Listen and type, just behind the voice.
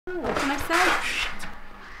What can I say? Shit.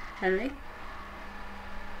 Henry?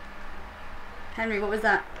 Henry, what was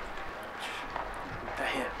that? They're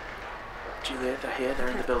here. Julia, they're here. They're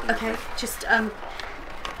in the building. Okay, just,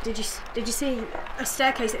 did you see a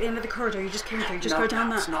staircase at the end of the corridor you just came through? Just go down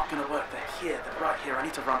that. It's not going to work. They're here. They're right here. I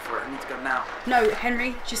need to run for it. I need to go now. No,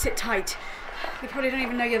 Henry, just sit tight. They probably don't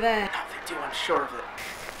even know you're there. No, they do. I'm sure of it.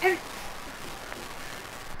 Henry.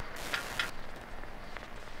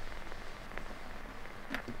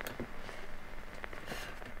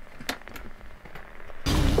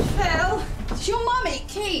 Phil, did your mum eat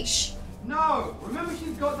quiche? No! Remember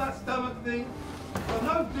she's got that stomach thing? So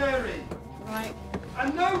no dairy. Right.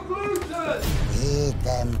 And no gluten! Feed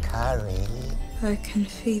them curry. I can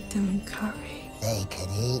feed them curry. They can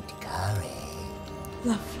eat curry.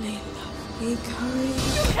 Lovely, lovely curry.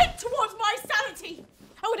 You hit towards my sanity!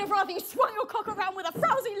 I would have rather you swung your cock around with a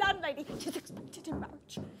frowsy landlady she's expected in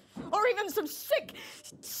marriage. Or even some sick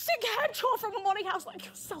head chore from a money house like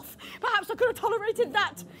yourself. Perhaps I could have tolerated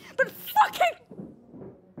that. But fucking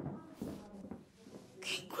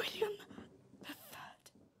King William III.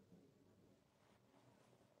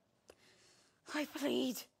 I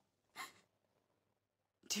plead.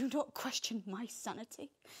 Do not question my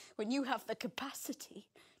sanity when you have the capacity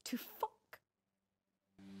to fuck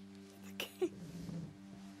the king.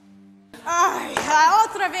 Ai,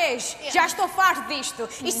 outra vez! Já estou farto disto.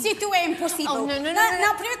 Isto sítio é impossível. Oh, no,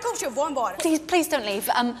 Não, primeiro que eu vou embora. Please don't leave.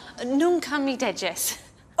 Nunca me dejes.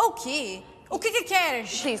 O quê? O que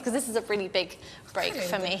queres? Please, because this is a really big break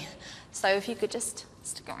for me. So if you could just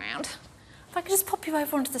stick around. If I could just pop you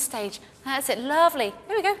over onto the stage. That's it, lovely.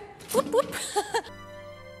 Here we go. Whoop, whoop.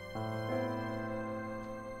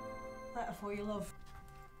 Letter for you, love.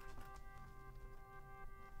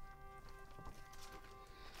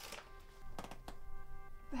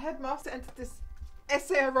 The headmaster entered this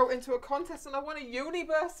essay I wrote into a contest and I won a uni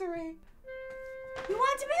bursary. You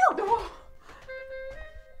want to build? No.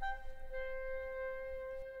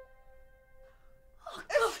 Oh, God. Oh my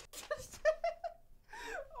God.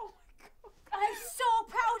 I'm so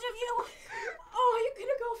proud of you. Oh, you're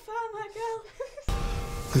gonna go far, my girl.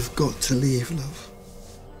 We've got to leave, love.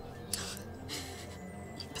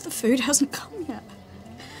 But the food hasn't come yet.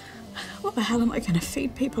 What the hell am I going to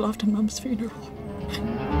feed people after Mum's funeral?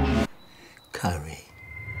 Curry.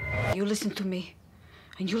 You listen to me,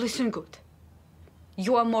 and you listen good.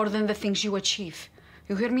 You are more than the things you achieve.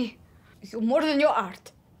 You hear me? You're more than your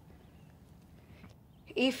art.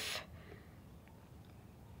 If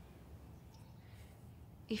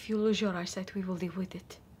you lose your eyesight, we will live with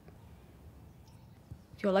it.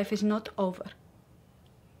 Your life is not over,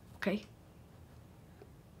 okay?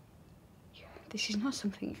 This is not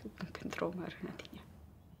something you can control, Marinatinha.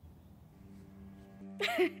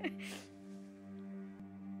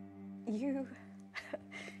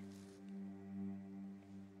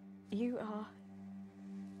 You are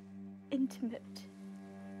intimate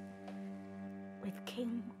with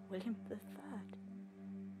King William III.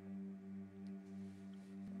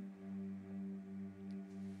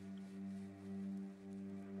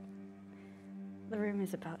 The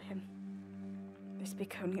rumors about him, they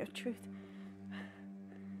speak only of truth.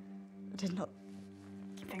 I did not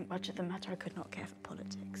think much of the matter. I could not care for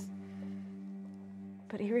politics.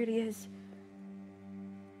 But he really is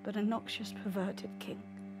but a noxious, perverted king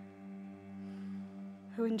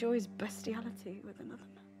who enjoys bestiality with another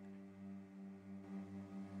man.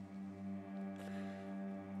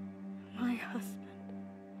 My husband.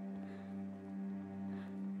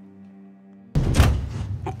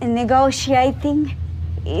 Negotiating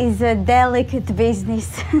is a delicate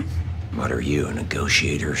business. What are you, a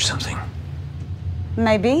negotiator or something?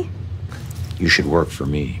 Maybe. You should work for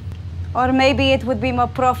me. Or maybe it would be more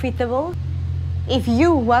profitable if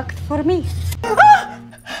you worked for me.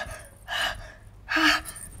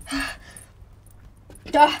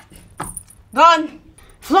 Gone.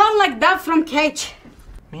 Flown like that from cage.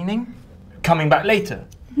 Meaning? Coming back later?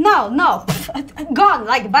 No. Gone,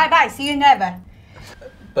 like bye-bye, see you never.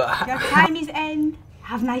 But Your time is end.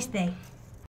 Have a nice day.